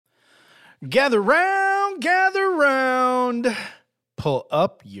Gather round. Pull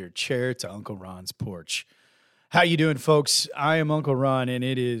up your chair to Uncle Ron's porch. How you doing, folks? I am Uncle Ron, and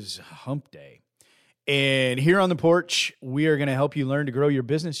it is hump day. And here on the porch, we are going to help you learn to grow your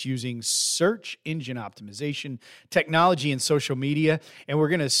business using search engine optimization, technology, and social media. And we're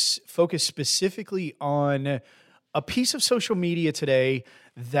going to focus specifically on a piece of social media today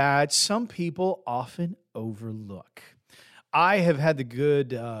that some people often overlook. I have had the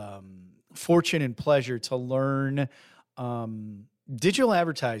good fortune and pleasure to learn digital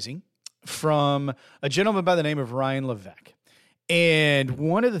advertising from a gentleman by the name of Ryan Levesque. And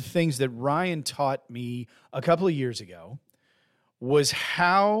one of the things that Ryan taught me a couple of years ago was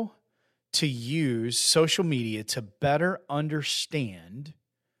how to use social media to better understand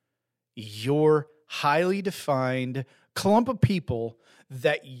your highly defined clump of people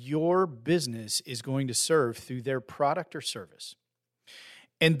that your business is going to serve through their product or service.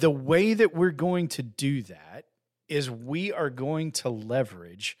 And the way that we're going to do that is we are going to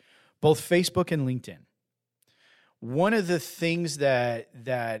leverage both Facebook and LinkedIn. One of the things that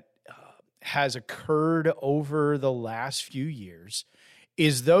has occurred over the last few years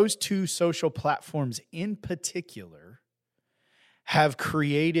is those two social platforms in particular have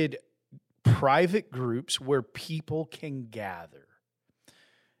created private groups where people can gather.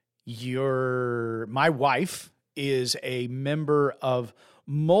 My wife is a member of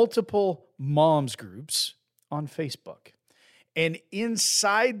multiple moms groups on Facebook. And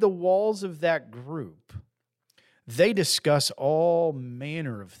inside the walls of that group, they discuss all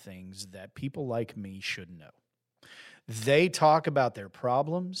manner of things that people like me should know. They talk about their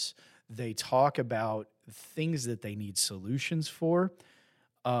problems. They talk about things that they need solutions for.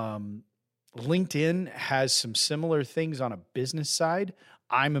 LinkedIn has some similar things on a business side.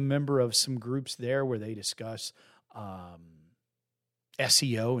 I'm a member of some groups there where they discuss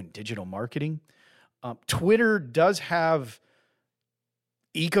SEO and digital marketing. Twitter does have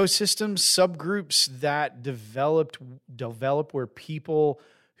ecosystems, subgroups that develop where people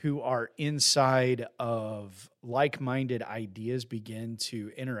who are inside of like-minded ideas begin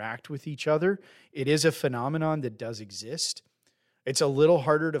to interact with each other. It is a phenomenon that does exist. It's a little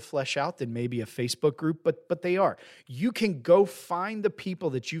harder to flesh out than maybe a Facebook group, but they are. You can go find the people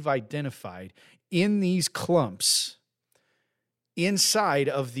that you've identified in these clumps inside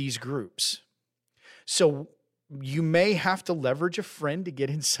of these groups. So you may have to leverage a friend to get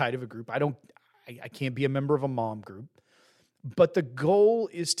inside of a group. I can't be a member of a mom group, but the goal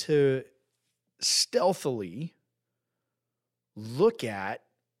is to stealthily look at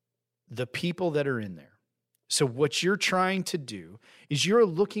the people that are in there. So what you're trying to do is you're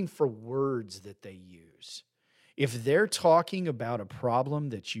looking for words that they use. If they're talking about a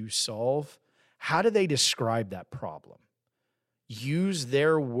problem that you solve, how do they describe that problem? Use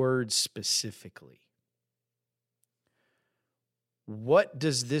their words specifically. What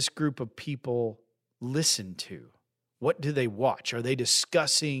does this group of people listen to? What do they watch? Are they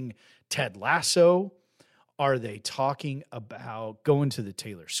discussing Ted Lasso? Are they talking about going to the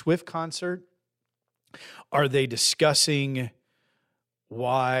Taylor Swift concert? Are they discussing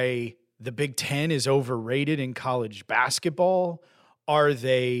why the Big Ten is overrated in college basketball? Are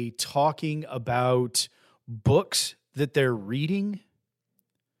they talking about books that they're reading?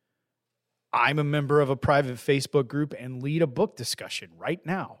 I'm a member of a private Facebook group and lead a book discussion right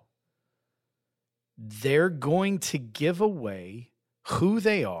now. They're going to give away who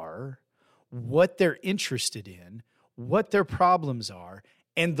they are, what they're interested in, what their problems are,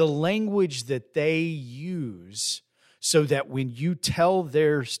 and the language that they use so that when you tell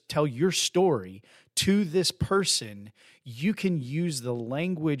your story to this person, you can use the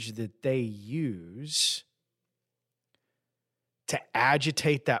language that they use to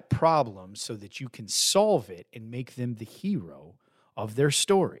agitate that problem so that you can solve it and make them the hero of their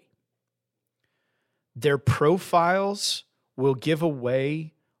story. Their profiles will give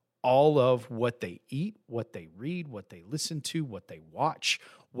away all of what they eat, what they read, what they listen to, what they watch,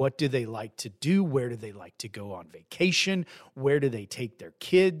 what do they like to do, where do they like to go on vacation, where do they take their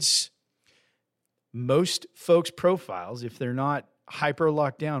kids. Most folks' profiles, if they're not hyper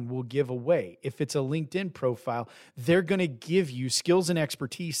locked down, will give away. If it's a LinkedIn profile, they're going to give you skills and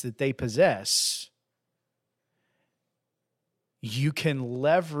expertise that they possess. You can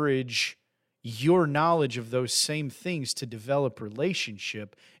leverage your knowledge of those same things to develop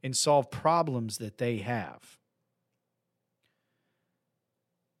relationship and solve problems that they have.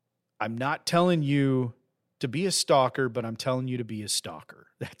 I'm not telling you to be a stalker, but I'm telling you to be a stalker.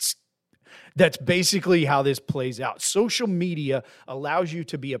 That's basically how this plays out. Social media allows you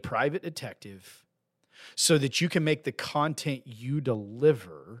to be a private detective so that you can make the content you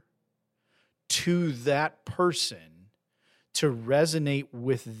deliver to that person to resonate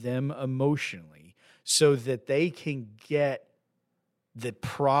with them emotionally so that they can get the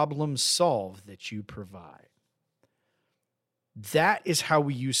problem solved that you provide. That is how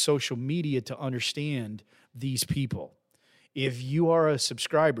we use social media to understand these people. If you are a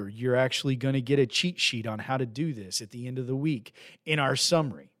subscriber, you're actually going to get a cheat sheet on how to do this at the end of the week in our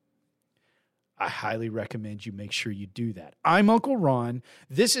summary. I highly recommend you make sure you do that. I'm Uncle Ron.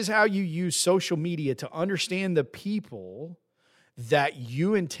 This is how you use social media to understand the people that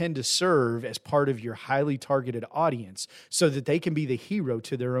you intend to serve as part of your highly targeted audience so that they can be the hero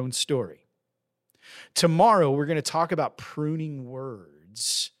to their own story. Tomorrow, we're going to talk about pruning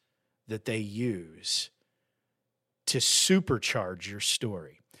words that they use to supercharge your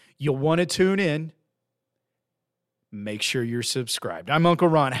story. You'll want to tune in. Make sure you're subscribed. I'm Uncle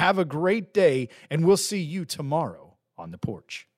Ron. Have a great day, and we'll see you tomorrow on the porch.